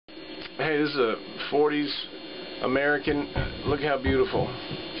Hey, this is a 40s American. Look how beautiful.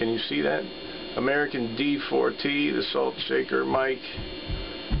 Can you see that? American D4T, the salt shaker mic.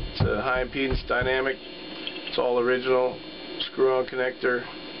 It's a high impedance dynamic. It's all original. Screw-on connector.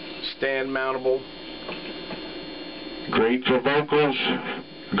 Stand mountable. Great for vocals.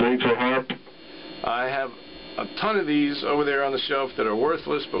 Great for harp. I have a ton of these over there on the shelf that are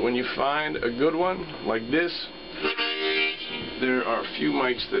worthless, but when you find a good one like this, there are a few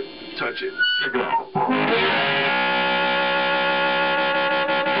mics that touch it.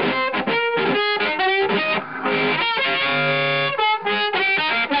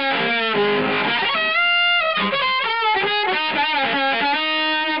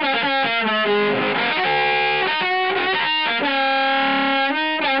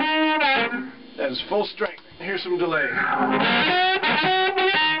 That is full strength. Here's some delay.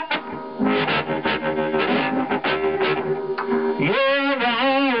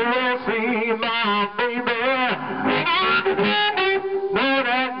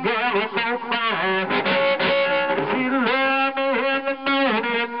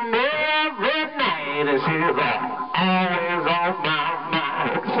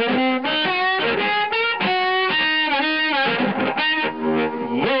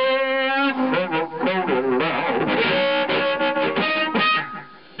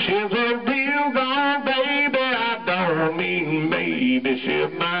 Baby, she's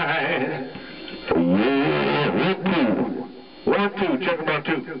mine. 1, 2. Check 1,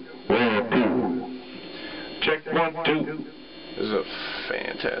 2. 1, 2. Check 1, 2. This is a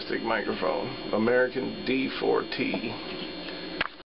fantastic microphone. American D4T.